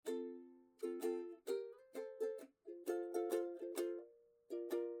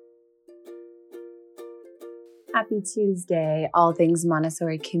Happy Tuesday, all things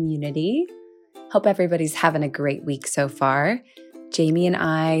Montessori community. Hope everybody's having a great week so far. Jamie and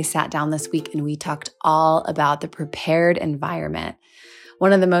I sat down this week and we talked all about the prepared environment,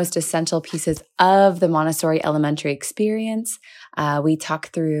 one of the most essential pieces of the Montessori elementary experience. We talked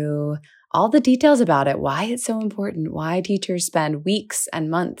through all the details about it, why it's so important, why teachers spend weeks and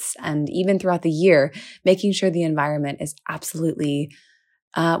months and even throughout the year making sure the environment is absolutely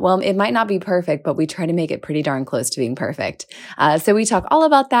it might not be perfect, but we try to make it pretty darn close to being perfect. So we talk all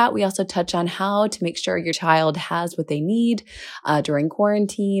about that. We also touch on how to make sure your child has what they need during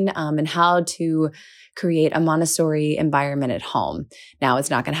quarantine, and how to create a Montessori environment at home. Now, it's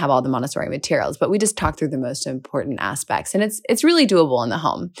not going to have all the Montessori materials, but we just talk through the most important aspects, and it's really doable in the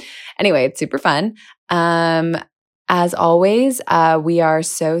home. Anyway, it's super fun. As always, we are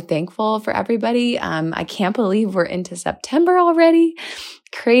so thankful for everybody. I can't believe we're into September already.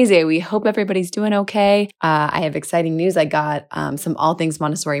 Crazy. We hope everybody's doing okay. I have exciting news. I got some All Things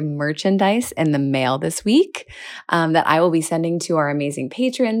Montessori merchandise in the mail this week that I will be sending to our amazing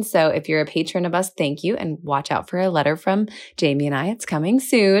patrons. So if you're a patron of us, thank you. And watch out for a letter from Jamie and I. It's coming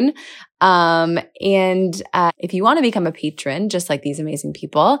soon. If you want to become a patron, just like these amazing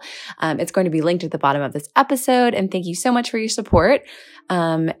people, it's going to be linked at the bottom of this episode. And thank you so much for your support.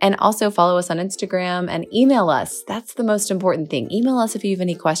 And also follow us on Instagram and email us. That's the most important thing. Email us if you have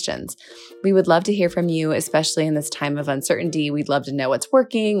any questions. We would love to hear from you, especially in this time of uncertainty. We'd love to know what's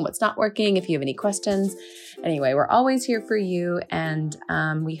working, what's not working, if you have any questions. Anyway, we're always here for you. And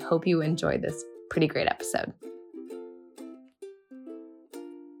we hope you enjoyed this pretty great episode.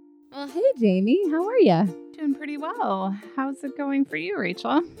 Well, hey, Jamie, how are you? Doing pretty well. How's it going for you,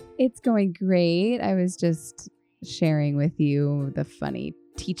 Rachel? It's going great. I was just sharing with you the funny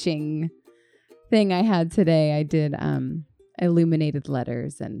teaching thing I had today. I did illuminated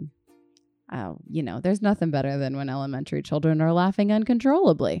letters, and there's nothing better than when elementary children are laughing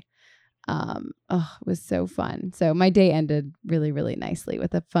uncontrollably. It was so fun. So my day ended really, really nicely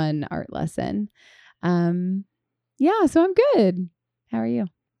with a fun art lesson. So I'm good. How are you?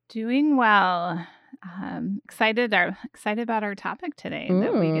 Doing well. Excited about our topic today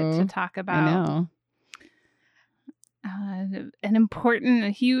that we get to talk about. I know. A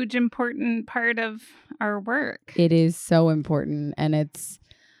huge important part of our work. It is so important. And it's,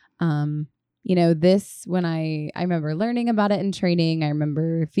 this, when I remember learning about it in training, I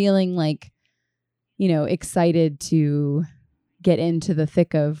remember feeling like, excited to get into the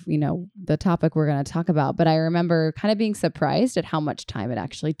thick of, the topic we're going to talk about. But I remember kind of being surprised at how much time it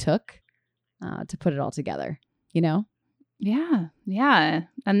actually took to put it all together, Yeah.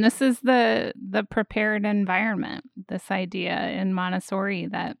 And this is the prepared environment, this idea in Montessori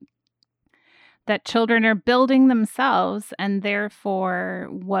that children are building themselves, and therefore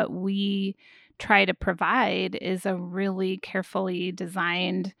what we try to provide is a really carefully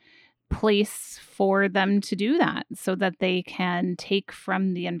designed place for them to do that so that they can take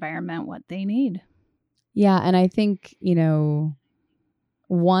from the environment what they need. Yeah. And I think,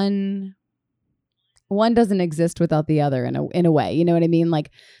 one doesn't exist without the other in a way, you know what I mean?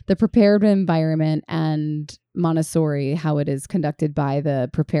 Like the prepared environment and Montessori, how it is conducted by the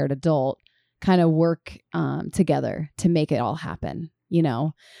prepared adult, kind of work together to make it all happen.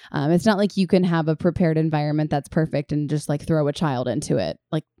 It's not like you can have a prepared environment that's perfect and just like throw a child into it.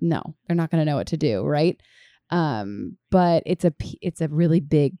 Like, no, they're not going to know what to do. Right. But it's a really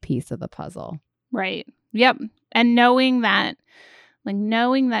big piece of the puzzle. Right. Yep. And knowing that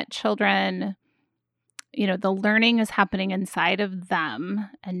children, the learning is happening inside of them,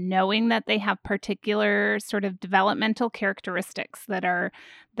 and knowing that they have particular sort of developmental characteristics that are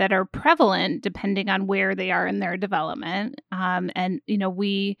prevalent depending on where they are in their development.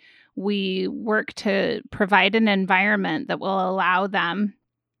 We work to provide an environment that will allow them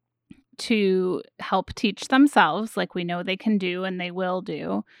to help teach themselves, like we know they can do and they will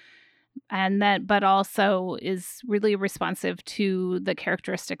do. But also is really responsive to the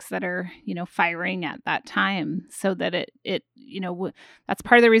characteristics that are, firing at that time, so that it that's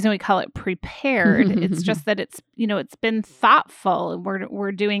part of the reason we call it prepared. It's just that it's been thoughtful.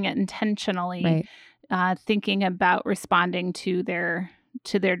 We're doing it intentionally, right. Thinking about responding to their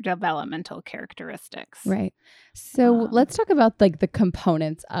developmental characteristics. Right. So let's talk about like the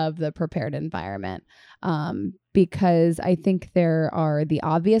components of the prepared environment. Because I think there are the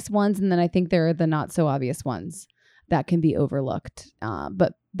obvious ones, and then I think there are the not so obvious ones that can be overlooked.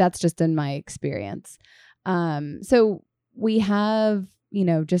 But that's just in my experience. So we have,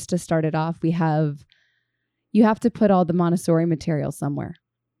 just to start it off, you have to put all the Montessori material somewhere,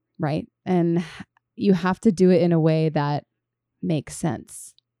 right? And you have to do it in a way that makes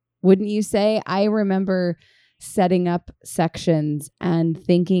sense. Wouldn't you say? I remember setting up sections and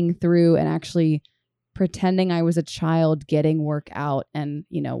thinking through and actually pretending I was a child getting work out and,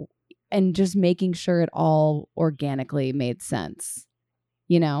 and just making sure it all organically made sense.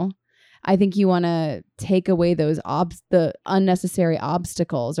 I think you want to take away those the unnecessary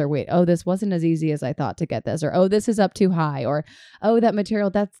obstacles, or wait, oh, this wasn't as easy as I thought to get this, or oh, this is up too high, or oh, that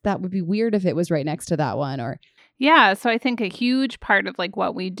material, that would be weird if it was right next to that one, or yeah. So I think a huge part of like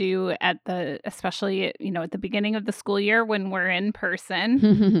what we do especially, at the beginning of the school year when we're in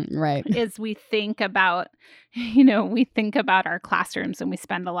person, right, is we think about our classrooms, and we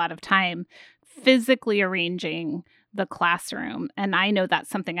spend a lot of time physically arranging the classroom. And I know that's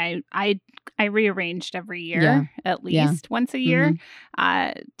something I rearranged every year, at least once a year,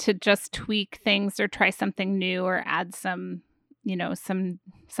 to just tweak things or try something new or add something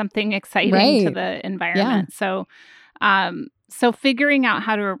exciting to the environment. So figuring out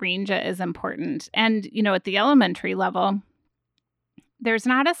how to arrange it is important. And, at the elementary level, there's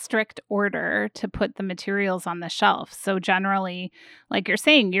not a strict order to put the materials on the shelf. So generally, like you're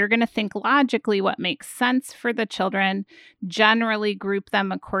saying, you're going to think logically what makes sense for the children, generally group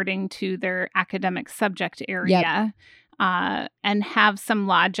them according to their academic subject area, and have some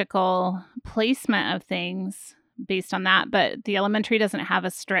logical placement of things based on that. But the elementary doesn't have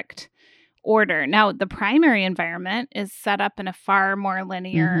a strict order. Now, the primary environment is set up in a far more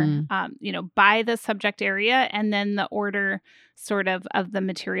linear, by the subject area, and then the order sort of the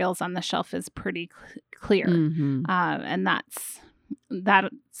materials on the shelf is pretty clear. And that's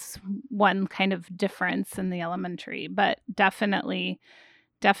one kind of difference in the elementary, but definitely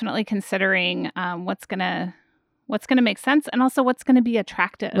considering what's gonna make sense, and also what's gonna be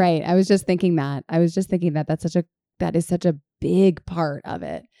attractive. Right. I was just thinking that that is such a big part of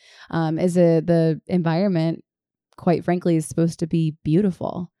it. The environment, quite frankly, is supposed to be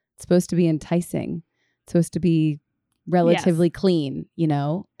beautiful. It's supposed to be enticing. It's supposed to be relatively clean,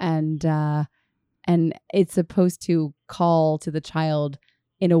 and it's supposed to call to the child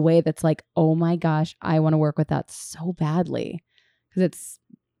in a way that's like, oh my gosh, I want to work with that so badly because it's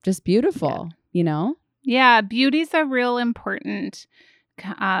just beautiful, Yeah, beauty's a real important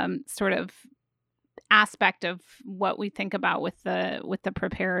sort of aspect of what we think about with the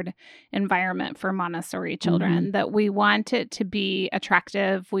prepared environment for Montessori children, that we want it to be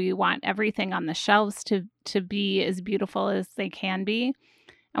attractive. We want everything on the shelves to be as beautiful as they can be.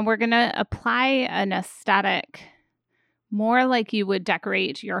 And we're going to apply an aesthetic more like you would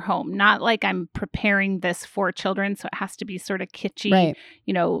decorate your home, not like I'm preparing this for children, so it has to be sort of kitschy, right.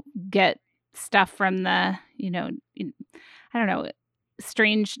 Get stuff from the, I don't know,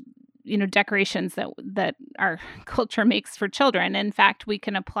 strange decorations that our culture makes for children. In fact, we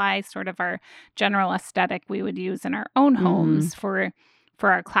can apply sort of our general aesthetic we would use in our own homes for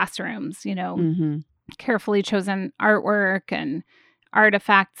our classrooms, carefully chosen artwork and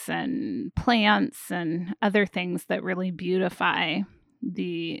artifacts and plants and other things that really beautify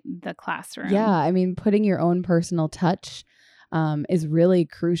the classroom. Yeah, I mean, putting your own personal touch is really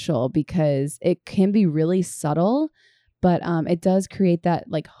crucial because it can be really subtle, but it does create that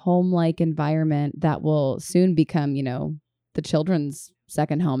like home-like environment that will soon become, the children's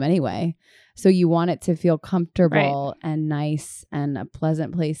second home anyway. So you want it to feel comfortable and nice and a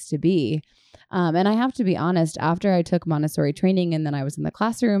pleasant place to be. And I have to be honest, after I took Montessori training and then I was in the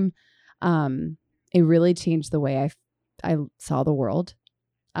classroom, it really changed the way I saw the world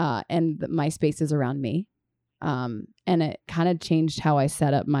and my spaces around me. And it kind of changed how I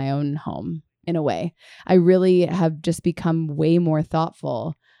set up my own home. In a way, I really have just become way more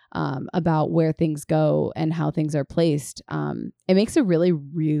thoughtful about where things go and how things are placed. It makes a really,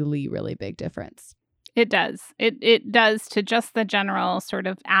 really, really big difference. It does. It does to just the general sort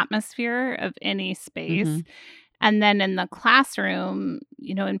of atmosphere of any space. And then in the classroom,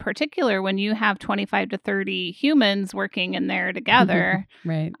 in particular, when you have 25 to 30 humans working in there together,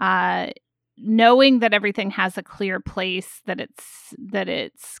 right. Knowing that everything has a clear place, that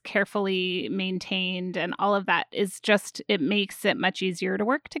it's carefully maintained, and all of that is just, it makes it much easier to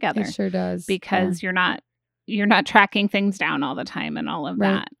work together. It sure does, because you're not tracking things down all the time and all of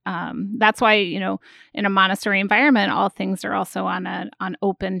that. That's why in a Montessori environment, all things are also on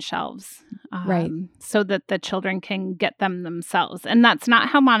open shelves, so that the children can get them themselves. And that's not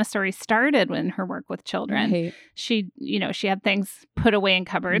how Montessori started in her work with children. Right. She had things put away in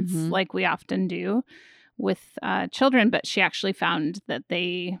cupboards like we often do with children, but she actually found that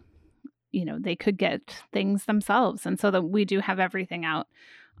they could get things themselves, and so that we do have everything out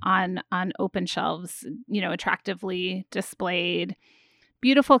on open shelves, attractively displayed,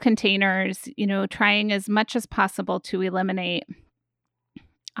 beautiful containers, trying as much as possible to eliminate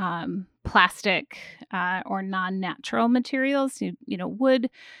plastic or non-natural materials, wood,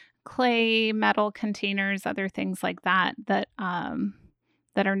 clay, metal containers, other things like that that are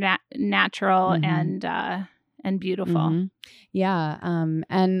natural and beautiful. Mm-hmm. Yeah.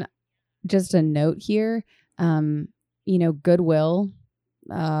 And just a note here, Goodwill,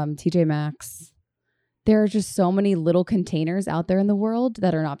 TJ Maxx, there are just so many little containers out there in the world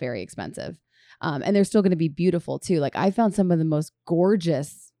that are not very expensive. And they're still going to be beautiful too. Like I found some of the most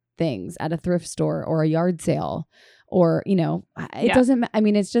gorgeous things at a thrift store or a yard sale, or, it doesn't,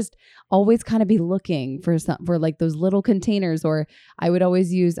 it's just always kind of be looking for like those little containers, or I would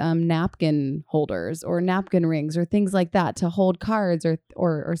always use napkin holders or napkin rings or things like that to hold cards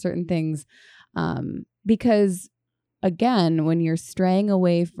or certain things. Because again, when you're straying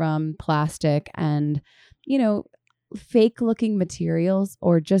away from plastic and, fake looking materials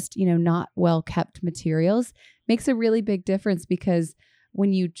or just, not well kept materials, makes a really big difference, because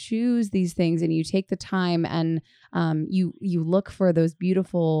when you choose these things and you take the time and you look for those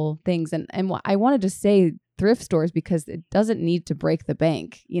beautiful things, and I wanted to say thrift stores because it doesn't need to break the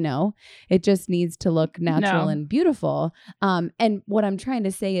bank, it just needs to look natural and beautiful. And what I'm trying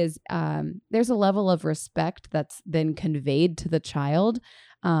to say is there's a level of respect that's then conveyed to the child,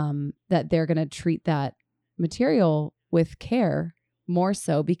 that they're going to treat that material with care more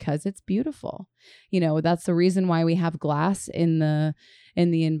so because it's beautiful. That's the reason why we have glass in the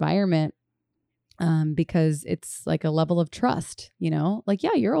environment, because it's like a level of trust, like,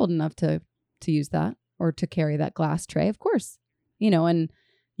 yeah, you're old enough to use that or to carry that glass tray, of course, and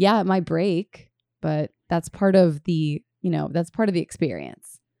yeah, it might break, but that's part of the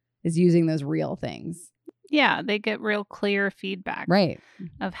experience, is using those real things. Yeah, they get real clear feedback, right,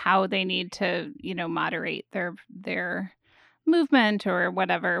 of how they need to, moderate their movement or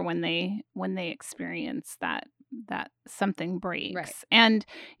whatever when they experience that something breaks. Right. And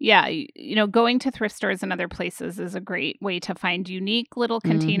yeah, going to thrift stores and other places is a great way to find unique little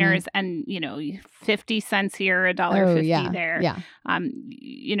containers, and 50 cents here, $1.50 there. Yeah.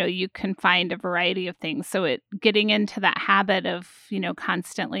 You can find a variety of things. So getting into that habit of,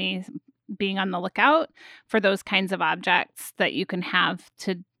 constantly being on the lookout for those kinds of objects that you can have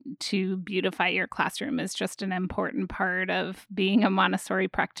to beautify your classroom is just an important part of being a Montessori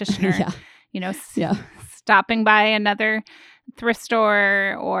practitioner. Stopping by another thrift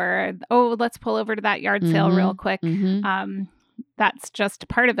store, or, let's pull over to that yard sale real quick. That's just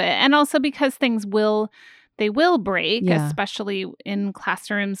part of it. And also because things will break, especially in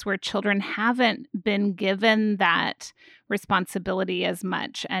classrooms where children haven't been given that responsibility as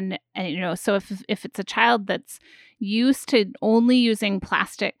much. And so if it's a child that's used to only using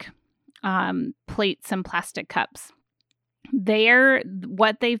plastic plates and plastic cups,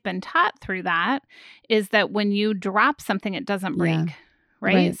 what they've been taught through that is that when you drop something, it doesn't break.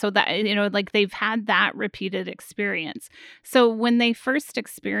 Right. So that, like they've had that repeated experience. So when they first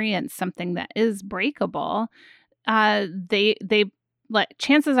experience something that is breakable, chances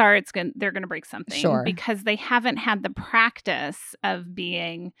are they're going to break something. Sure. Because they haven't had the practice of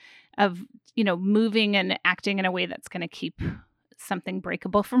moving and acting in a way that's going to keep something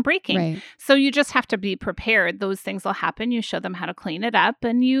breakable from breaking. Right. So you just have to be prepared. Those things will happen. You show them how to clean it up,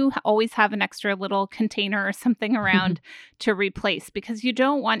 and you always have an extra little container or something around to replace, because you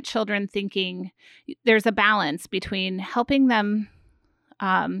don't want children thinking. There's a balance between helping them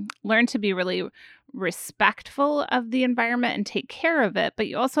learn to be really respectful of the environment and take care of it, but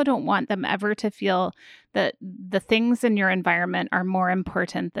you also don't want them ever to feel that the things in your environment are more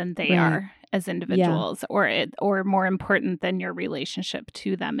important than they are as individuals, or more important than your relationship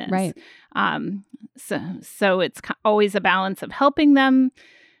to them is. Right. So it's always a balance of helping them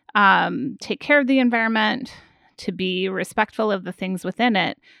take care of the environment, to be respectful of the things within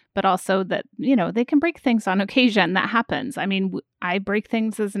it, but also that, they can break things on occasion. That happens. I break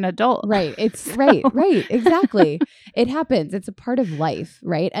things as an adult. Right. It's right. Exactly. It happens. It's a part of life.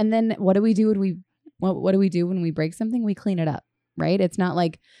 Right. And then what do we do when we break something? We clean it up. Right. It's not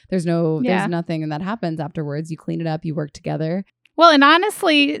like there's nothing and that happens afterwards. You clean it up, you work together. Well, and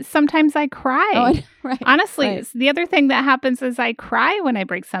honestly, sometimes I cry. Honestly, the other thing that happens is I cry when I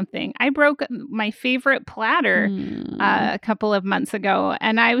break something. I broke my favorite platter a couple of months ago,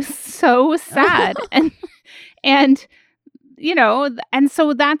 and I was so sad. and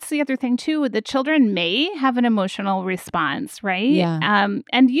so that's the other thing too. The children may have an emotional response, right? Yeah.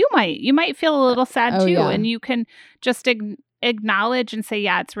 And you might feel a little sad too, and you can just acknowledge and say,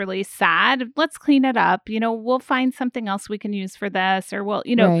 yeah, it's really sad. Let's clean it up. We'll find something else we can use for this, or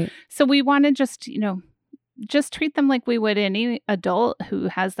so we want to just treat them like we would any adult who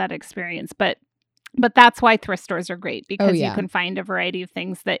has that experience. But But that's why thrift stores are great, because yeah. you can find a variety of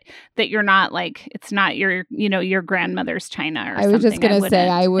things that you're not like, it's not your, your grandmother's china or something. I was just going to say,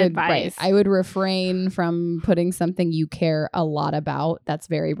 I would advise. I would refrain from putting something you care a lot about that's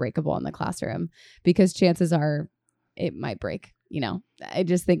very breakable in the classroom, because chances are it might break. I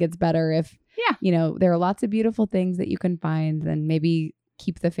just think it's better if, there are lots of beautiful things that you can find, then maybe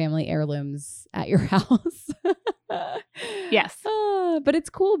keep the family heirlooms at your house. Yes. But it's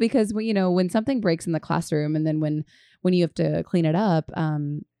cool because, when something breaks in the classroom, and then when you have to clean it up,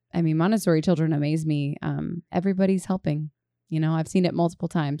 Montessori children amaze me. Everybody's helping. I've seen it multiple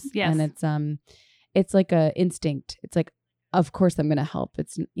times. Yes. And it's like a instinct. It's like, of course I'm going to help.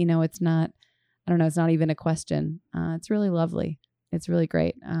 It's, it's not, I don't know, it's not even a question. It's really lovely. It's really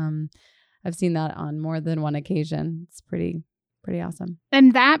great. I've seen that on more than one occasion. It's pretty awesome.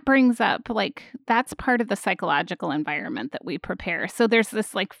 And that brings up, that's part of the psychological environment that we prepare. So there's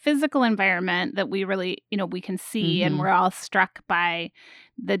this physical environment that we really, we can see, and we're all struck by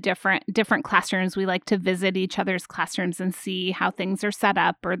the different classrooms. We like to visit each other's classrooms and see how things are set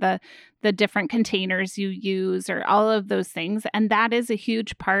up, or the different containers you use, or all of those things. And that is a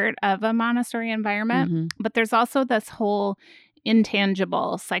huge part of a Montessori environment. But there's also this whole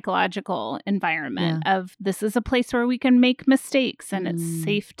intangible psychological environment of, this is a place where we can make mistakes, and it's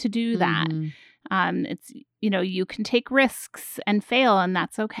safe to do that. It's, you can take risks and fail, and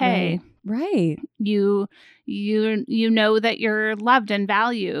that's okay. Right. You know that you're loved and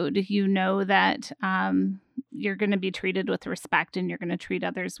valued. You know that you're going to be treated with respect, and you're going to treat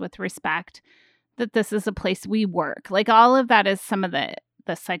others with respect. That this is a place we work. All of that is some of the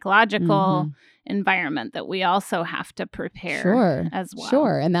psychological environment that we also have to prepare as well.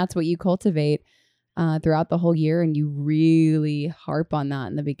 Sure. And that's what you cultivate throughout the whole year. And you really harp on that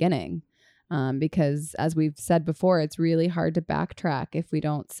in the beginning. Because as we've said before, it's really hard to backtrack if we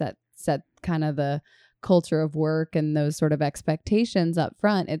don't set kind of the culture of work and those sort of expectations up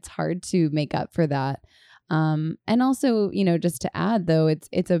front. It's hard to make up for that. And also, just to add though,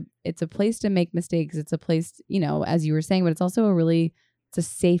 it's a place to make mistakes. It's a place, as you were saying, but it's also it's a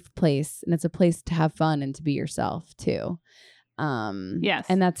safe place, and it's a place to have fun and to be yourself too. Yes.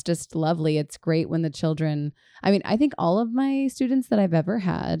 And that's just lovely. It's great when the children, I think all of my students that I've ever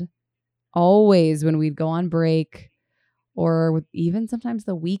had, always when we'd go on break, or even sometimes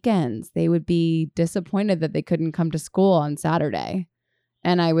the weekends, they would be disappointed that they couldn't come to school on Saturday.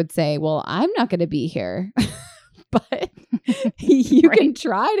 And I would say, well, I'm not going to be here, but you can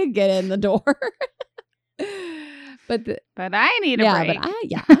try to get in the door. But I need a break.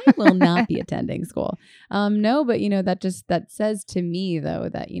 I will not be attending school. No, but that says to me though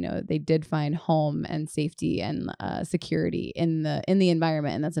that they did find home and safety and security in the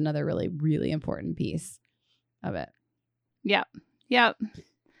environment, and that's another really, really important piece of it. Yep.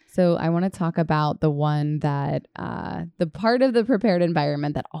 So I want to talk about the one that the part of the prepared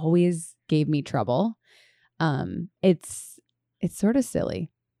environment that always gave me trouble. It's sort of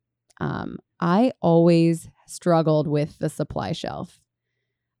silly. I always struggled with the supply shelf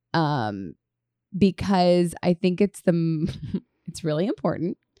because I think it's really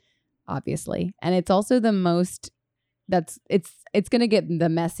important, obviously, and it's also the most it's going to get the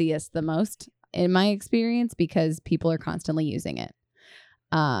messiest the most in my experience, because people are constantly using it.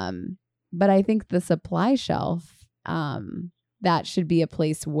 But I think the supply shelf, that should be a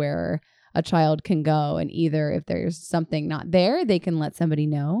place where a child can go, and either if there's something not there, they can let somebody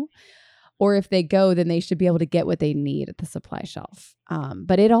know. Or if they go, then they should be able to get what they need at the supply shelf.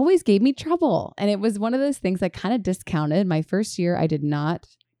 But it always gave me trouble. And it was one of those things I kind of discounted. My first year, I did not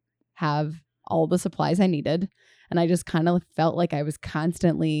have all the supplies I needed. And I just kind of felt like I was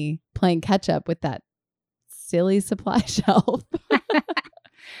constantly playing catch up with that silly supply shelf.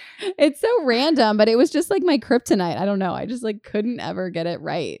 It's so random, but it was just like my kryptonite. I don't know. I just couldn't ever get it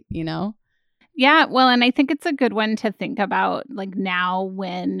right, Yeah, well, and I think it's a good one to think about now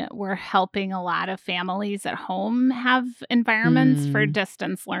when we're helping a lot of families at home have environments for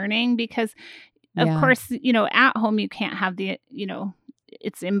distance learning, because of course, at home you can't have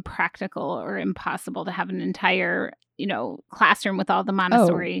it's impractical or impossible to have an entire, classroom with all the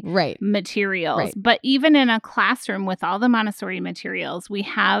Montessori materials. Right. But even in a classroom with all the Montessori materials, we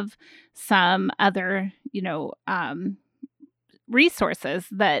have some other, resources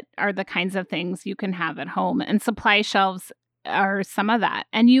that are the kinds of things you can have at home, and supply shelves are some of that.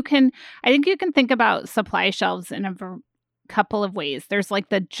 And I think you can think about supply shelves in a couple of ways. There's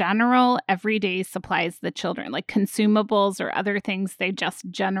the general everyday supplies the children, consumables or other things they just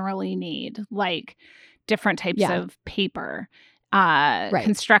generally need, like different types of paper,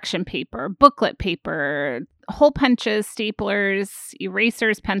 construction paper, booklet paper, hole punches, staplers,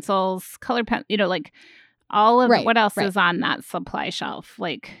 erasers, pencils, color pen, like all of what else is on that supply shelf?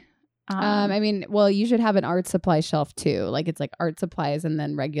 Like, I mean, well, you should have an art supply shelf too. Like it's like art supplies and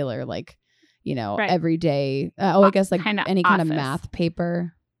then regular, like, everyday. I guess like any kind of math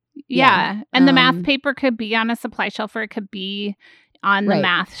paper. Yeah. And the math paper could be on a supply shelf or it could be on the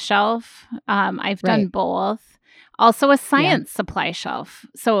math shelf. I've done both. Also a science supply shelf.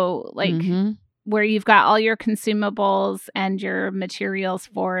 So like where you've got all your consumables and your materials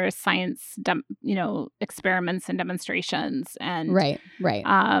for science, experiments and demonstrations. And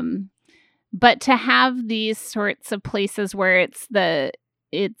but to have these sorts of places where it's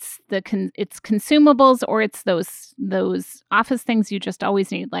consumables or it's those office things you just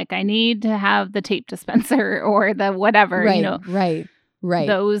always need. Like I need to have the tape dispenser or the whatever,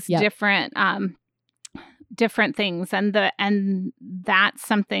 those different things. And that's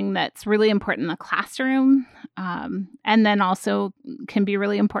something that's really important in the classroom. And then also can be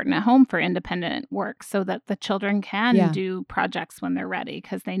really important at home for independent work so that the children can do projects when they're ready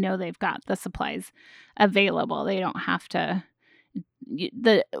because they know they've got the supplies available. They don't have to.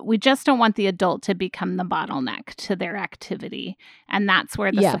 We just don't want the adult to become the bottleneck to their activity. And that's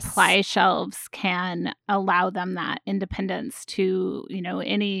where the supply shelves can allow them that independence to,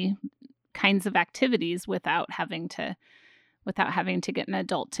 any kinds of activities without having to get an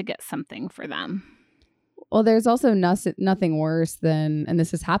adult to get something for them. Well, there's also nothing worse than, and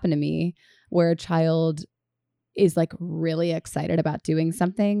this has happened to me, where a child is like really excited about doing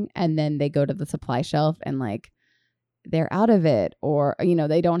something and then they go to the supply shelf and like they're out of it or,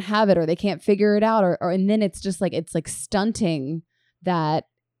 they don't have it or they can't figure it out or and then it's just like, it's like stunting that,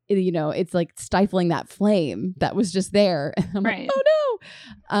 it's like stifling that flame that was just there. I'm like, oh no.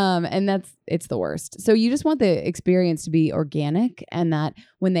 And it's the worst. So you just want the experience to be organic and that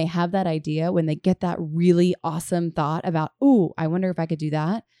when they have that idea, when they get that really awesome thought about, oh, I wonder if I could do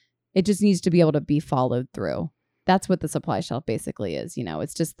that. It just needs to be able to be followed through. That's what the supply shelf basically is.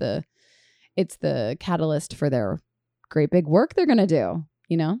 It's just it's the catalyst for their great big work they're going to do,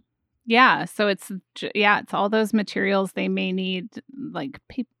 Yeah. So it's all those materials they may need, like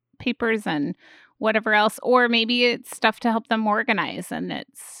papers and whatever else, or maybe it's stuff to help them organize and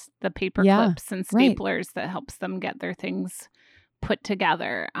it's the paper clips and staplers that helps them get their things put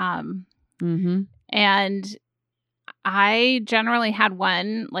together. And I generally had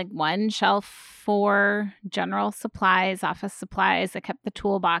one shelf for general supplies, office supplies. I kept the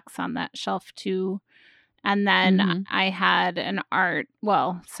toolbox on that shelf too. And then I had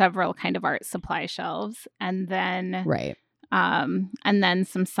several kind of art supply shelves and then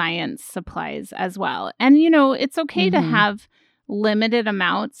some science supplies as well. And, it's okay to have limited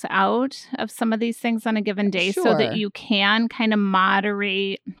amounts out of some of these things on a given day so that you can kind of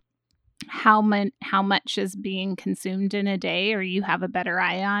moderate how much is being consumed in a day, or you have a better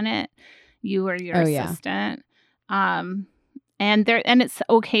eye on it, you or your assistant. And it's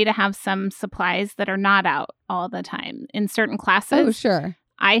okay to have some supplies that are not out all the time. In certain classes,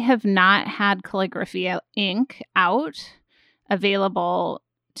 I have not had calligraphy ink out available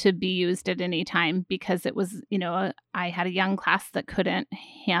to be used at any time because it was, I had a young class that couldn't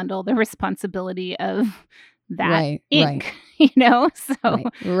handle the responsibility of that ink, so.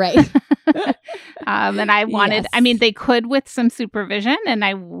 And I wanted, they could with some supervision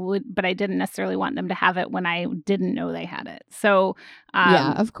but I didn't necessarily want them to have it when I didn't know they had it. So,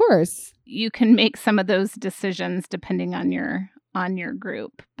 of course you can make some of those decisions depending on your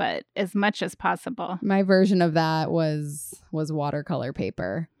group, but as much as possible. My version of that was watercolor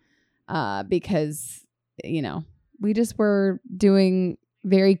paper, because, we just were doing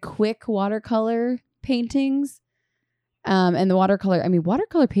very quick watercolor paintings. And the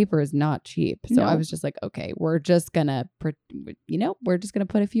watercolor paper is not cheap. So I was just like, okay, we're just gonna put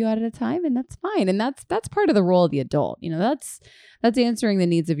a few out at a time and that's fine. And that's part of the role of the adult. That's answering the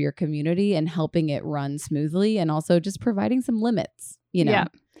needs of your community and helping it run smoothly and also just providing some limits, Yeah.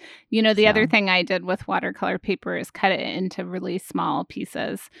 The other thing I did with watercolor paper is cut it into really small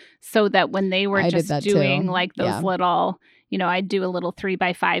pieces so that when they were just doing like those little, I'd do a little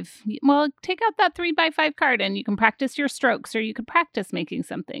 3x5. Well, take out that 3x5 card and you can practice your strokes or you could practice making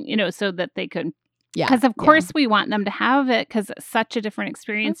something, so that they could. Yeah. Because of course we want them to have it because it's such a different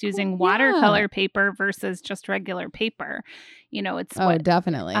experience using watercolor paper versus just regular paper. It's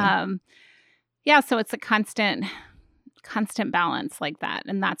definitely. So it's a constant balance like that.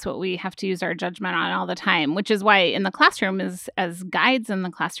 And that's what we have to use our judgment on all the time, which is why in the classroom as guides in the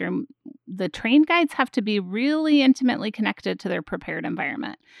classroom, the trained guides have to be really intimately connected to their prepared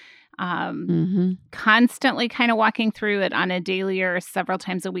environment. Constantly kind of walking through it on a daily or several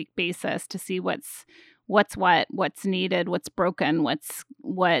times a week basis to see what's what's needed, what's broken,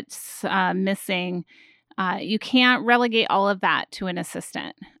 what's missing. You can't relegate all of that to an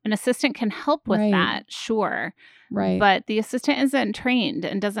assistant. An assistant can help with that, sure. Right. But the assistant isn't trained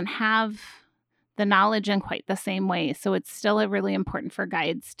and doesn't have the knowledge in quite the same way. So it's still really important for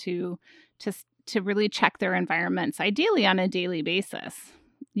guides to really check their environments, ideally on a daily basis,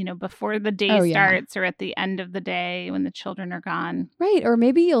 before the day starts or at the end of the day when the children are gone. Right. Or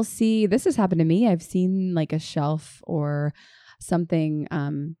maybe you'll see, this has happened to me. I've seen like a shelf or something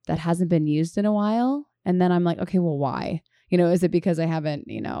that hasn't been used in a while. And then I'm like, okay, well, why? Is it because I haven't,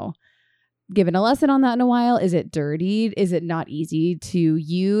 given a lesson on that in a while? Is it dirty? Is it not easy to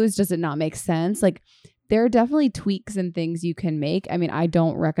use? Does it not make sense? Like, there are definitely tweaks and things you can make. I mean, I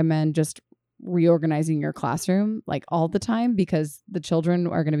don't recommend just reorganizing your classroom like all the time, because the children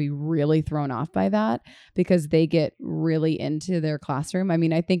are going to be really thrown off by that, because they get really into their classroom. I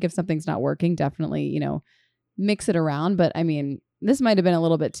mean, I think if something's not working, definitely, mix it around. But I mean, this might have been a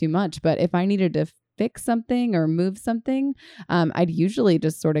little bit too much, but if I needed to fix something or move something, I'd usually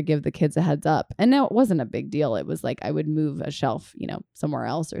just sort of give the kids a heads up. And now it wasn't a big deal. It was like I would move a shelf, somewhere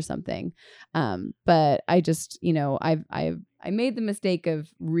else or something. But I just, I made the mistake of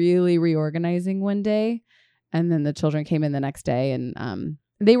really reorganizing one day, and then the children came in the next day, and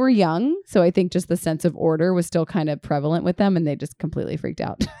they were young. So I think just the sense of order was still kind of prevalent with them, and they just completely freaked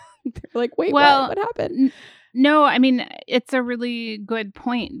out. They're like, wait, what happened? No, I mean, it's a really good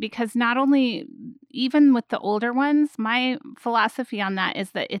point, because not only, even with the older ones, my philosophy on that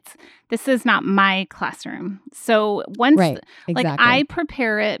is that this is not my classroom. So once, like, I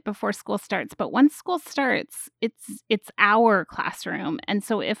prepare it before school starts, but once school starts, it's our classroom. And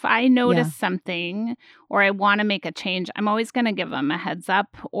so if I notice something or I want to make a change, I'm always going to give them a heads up,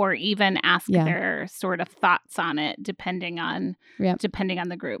 or even ask their sort of thoughts on it, depending on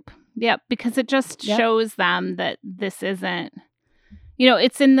the group. Yep, because it just shows them that this isn't,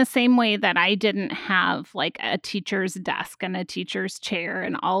 it's in the same way that I didn't have like a teacher's desk and a teacher's chair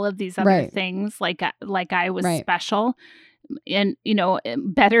and all of these other things, like I was special and,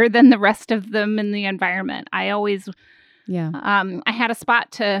 better than the rest of them in the environment. I always, I had a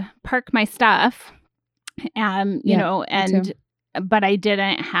spot to park my stuff, but I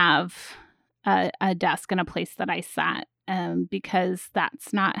didn't have a desk and a place that I sat. Because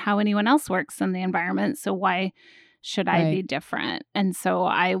that's not how anyone else works in the environment. So why should I be different? And so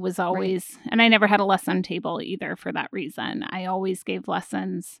I was always, and I never had a lesson table either for that reason. I always gave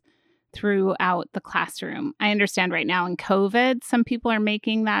lessons throughout the classroom. I understand right now in COVID, some people are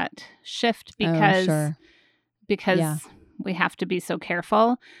making that shift because we have to be so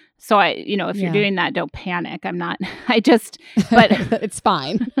careful. So if you're doing that, don't panic. I'm not, but it's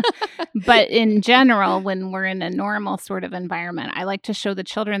fine. But in general, when we're in a normal sort of environment, I like to show the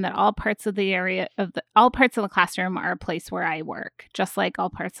children that all parts of the classroom are a place where I work, just like all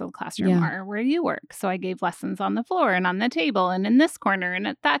parts of the classroom are where you work. So I gave lessons on the floor and on the table and in this corner and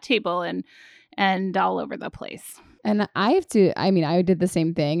at that table and all over the place. And I did the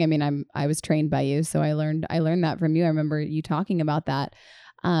same thing. I mean, I was trained by you, so I learned that from you. I remember you talking about that.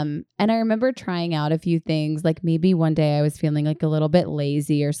 And I remember trying out a few things, like maybe one day I was feeling like a little bit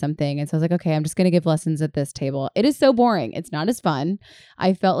lazy or something. And so I was like, okay, I'm just going to give lessons at this table. It is so boring. It's not as fun.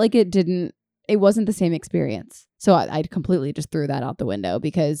 I felt like it wasn't the same experience. So I completely just threw that out the window,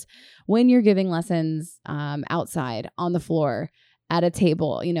 because when you're giving lessons outside on the floor, at a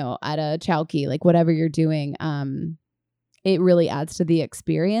table, at a chowkey, like whatever you're doing, it really adds to the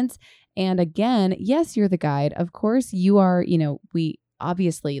experience. And again, yes, you're the guide. Of course you are,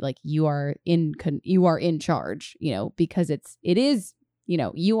 obviously, like you are in charge, because it is,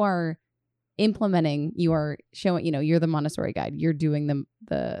 you are implementing, you are showing, you're the Montessori guide, you're doing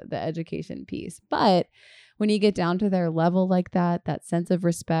the education piece. But when you get down to their level like that sense of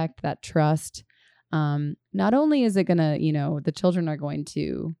respect, that trust, not only is it gonna, the children are going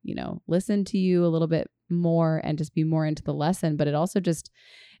to, listen to you a little bit more and just be more into the lesson, but it also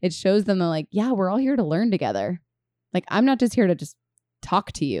it shows them that, like, yeah, we're all here to learn together. Like, I'm not just here to just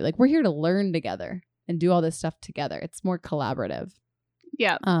talk to you. Like, we're here to learn together and do all this stuff together. It's more collaborative.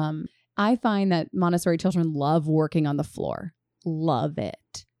 Yeah. I find that Montessori children love working on the floor. Love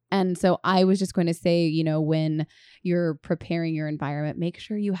it. And so I was just going to say, when you're preparing your environment, make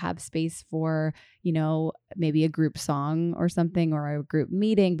sure you have space for, maybe a group song or something, or a group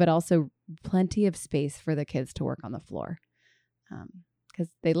meeting, but also plenty of space for the kids to work on the floor. Because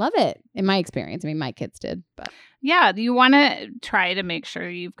they love it, in my experience. I mean, my kids did, but yeah, you want to try to make sure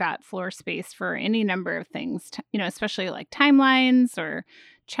you've got floor space for any number of things, especially like timelines or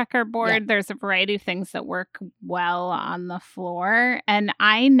checkerboard. Yeah. There's a variety of things that work well on the floor. And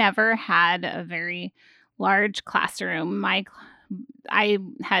I never had a very large classroom. I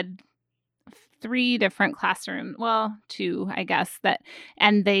had 3 different classrooms, well, 2, I guess,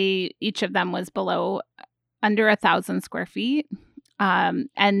 and each of them was under 1,000 square feet.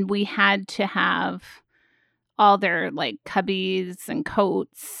 And we had to have all their like cubbies and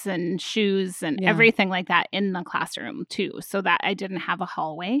coats and shoes and everything like that in the classroom too, so that I didn't have a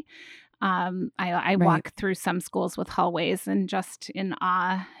hallway. I walk through some schools with hallways and just in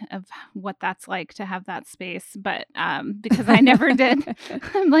awe of what that's like to have that space. But because I never did,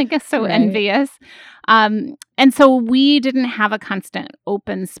 I'm like so envious. And so we didn't have a constant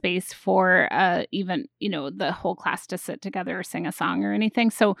open space for even, the whole class to sit together or sing a song or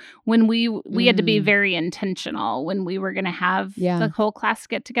anything. So when we had to be very intentional when we were going to have the whole class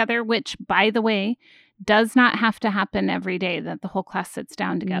get together, which, by the way, does not have to happen every day that the whole class sits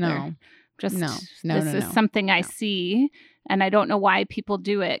down together. This is something I see, and I don't know why people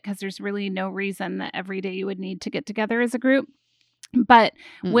do it, because there's really no reason that every day you would need to get together as a group. But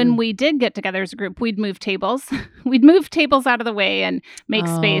when we did get together as a group, we'd move tables. We'd move tables out of the way and make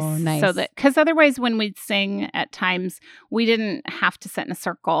space so that, because otherwise when we'd sing at times, we didn't have to sit in a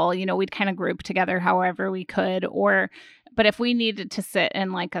circle. We'd kind of group together however we could, but if we needed to sit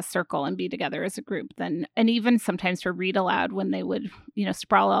in like a circle and be together as a group, then, and even sometimes for read aloud when they would,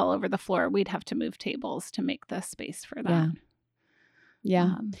 sprawl all over the floor, we'd have to move tables to make the space for that.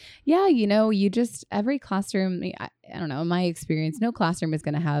 Yeah. Every classroom, I don't know, in my experience, no classroom is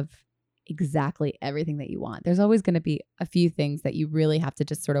going to have exactly everything that you want. There's always going to be a few things that you really have to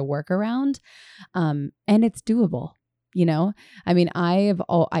just sort of work around. And it's doable. I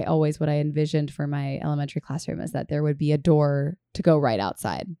always, what I envisioned for my elementary classroom is that there would be a door to go right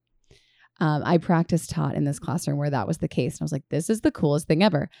outside. I taught in this classroom where that was the case. And I was like, this is the coolest thing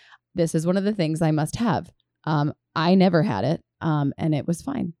ever. This is one of the things I must have. I never had it. And it was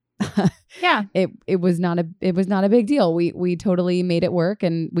fine. Yeah. It was not a big deal. We totally made it work,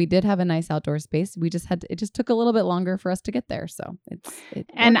 and we did have a nice outdoor space. It just took a little bit longer for us to get there. So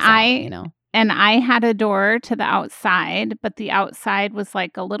And I had a door to the outside, but the outside was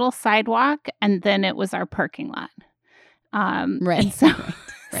like a little sidewalk, and then it was our parking lot. And so,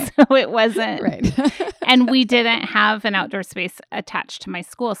 so it wasn't right. And we didn't have an outdoor space attached to my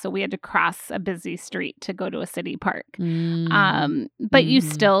school, so we had to cross a busy street to go to a city park. But you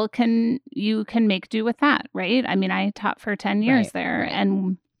still can make do with that, right? I mean, I taught for 10 years there,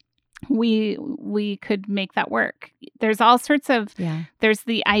 and we could make that work. There's all sorts of, there's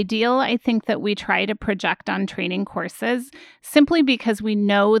the ideal, I think, that we try to project on training courses, simply because we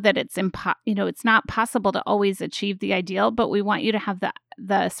know that it's not possible to always achieve the ideal, but we want you to have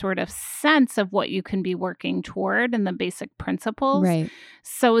the sort of sense of what you can be working toward and the basic principles,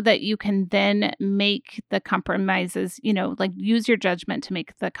 so that you can then make the compromises, like use your judgment to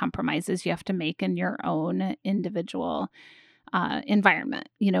make the compromises you have to make in your own individual environment,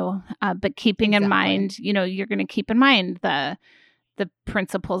 but keeping in mind, you're going to keep in mind the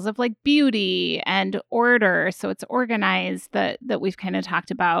principles of like beauty and order. So it's organized, that we've kind of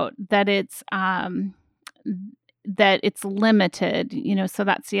talked about, that it's limited, so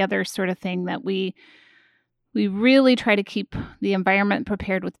that's the other sort of thing, that we really try to keep the environment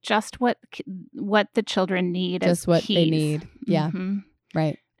prepared with just what the children need, just what they need. Yeah.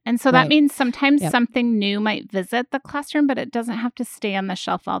 Right. And so that means sometimes something new might visit the classroom, but it doesn't have to stay on the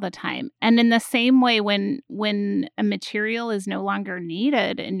shelf all the time. And in the same way, when a material is no longer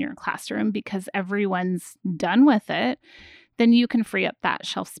needed in your classroom because everyone's done with it, then you can free up that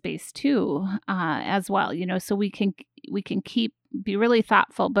shelf space too, as well. So we can be really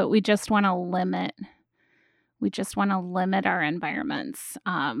thoughtful, but we just want to limit our environments,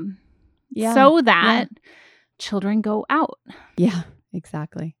 so that children go out. Yeah.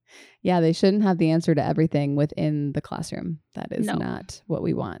 Exactly. Yeah, they shouldn't have the answer to everything within the classroom. That is not what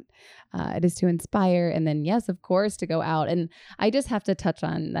we want. It is to inspire, and then, yes, of course, to go out. And I just have to touch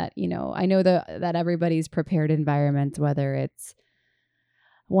on that, I know that everybody's prepared environment, whether it's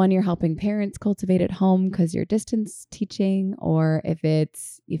one you're helping parents cultivate at home because you're distance teaching, or if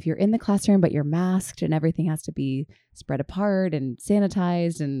you're in the classroom but you're masked and everything has to be spread apart and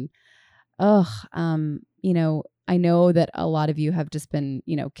sanitized, and I know that a lot of you have just been,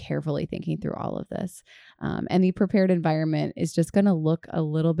 carefully thinking through all of this. And the prepared environment is just going to look a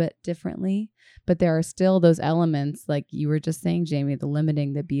little bit differently, but there are still those elements, like you were just saying, Jamie, the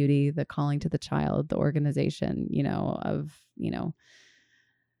limiting, the beauty, the calling to the child, the organization, of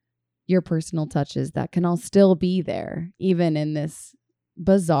your personal touches that can all still be there, even in this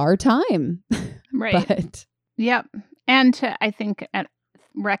bizarre time. Right. But, yep. And to, I think,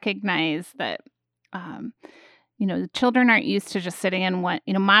 recognize that, the children aren't used to just sitting in one,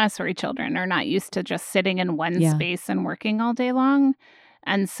 Montessori children are not used to just sitting in one space and working all day long.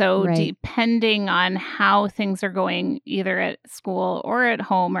 And so depending on how things are going either at school or at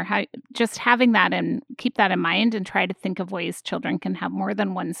home, or how, just having that and keep that in mind and try to think of ways children can have more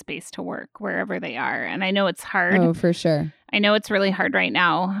than one space to work wherever they are. And I know it's hard. Oh, for sure. I know it's really hard right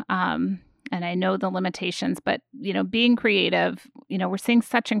now. And I know the limitations, but, being creative, we're seeing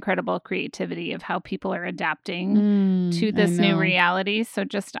such incredible creativity of how people are adapting to this new reality. So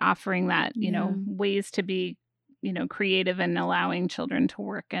just offering that, ways to be creative and allowing children to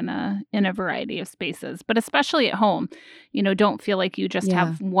work in a variety of spaces, but especially at home, don't feel like you just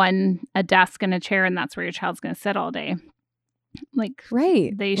have a desk and a chair and that's where your child's going to sit all day. Like,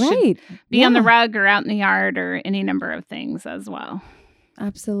 they should be on the rug or out in the yard or any number of things as well.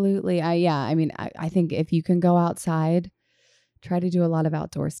 Absolutely. I think if you can go outside, try to do a lot of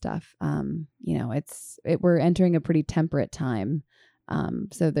outdoor stuff. We're entering a pretty temperate time.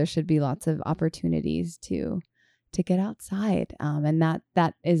 So there should be lots of opportunities to get outside. And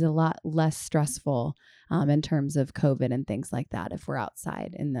that is a lot less stressful in terms of COVID and things like that if we're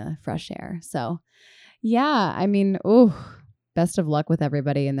outside in the fresh air. So best of luck with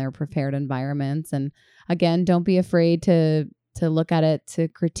everybody in their prepared environments. And again, don't be afraid to look at it, to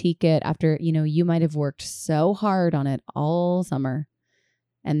critique it after, you might have worked so hard on it all summer.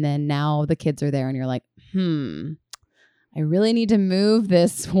 And then now the kids are there and you're like, I really need to move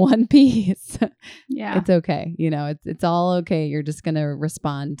this one piece. Yeah. It's okay. It's all okay. You're just going to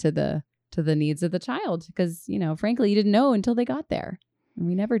respond to the needs of the child because, frankly, you didn't know until they got there. And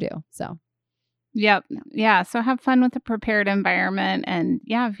we never do. So. Yep. Yeah. So have fun with the prepared environment. And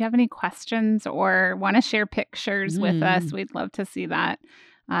if you have any questions or want to share pictures with us, we'd love to see that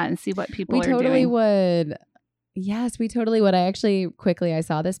and see what people are doing. We totally would. Yes, we totally would. I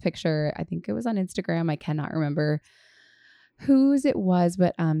saw this picture. I think it was on Instagram. I cannot remember whose it was,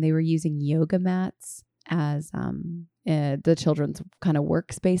 but they were using yoga mats as the children's kind of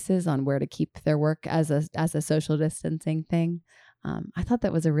workspaces on where to keep their work as a social distancing thing. I thought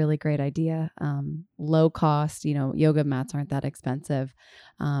that was a really great idea. Low cost, yoga mats aren't that expensive,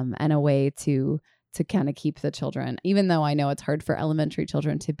 and a way to kind of keep the children, even though I know it's hard for elementary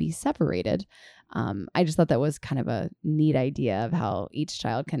children to be separated. I just thought that was kind of a neat idea of how each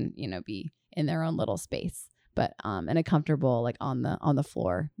child can, be in their own little space, but in a comfortable, like on the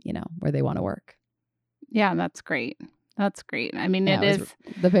floor, where they want to work. Yeah, that's great. That's great. I mean,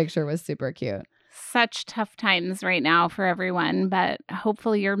 the picture was super cute. Such tough times right now for everyone, but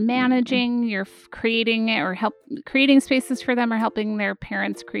hopefully you're managing, you're creating it or creating spaces for them or helping their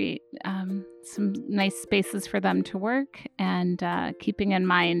parents create some nice spaces for them to work and keeping in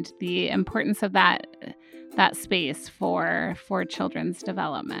mind the importance of that space for children's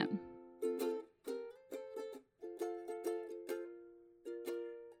development.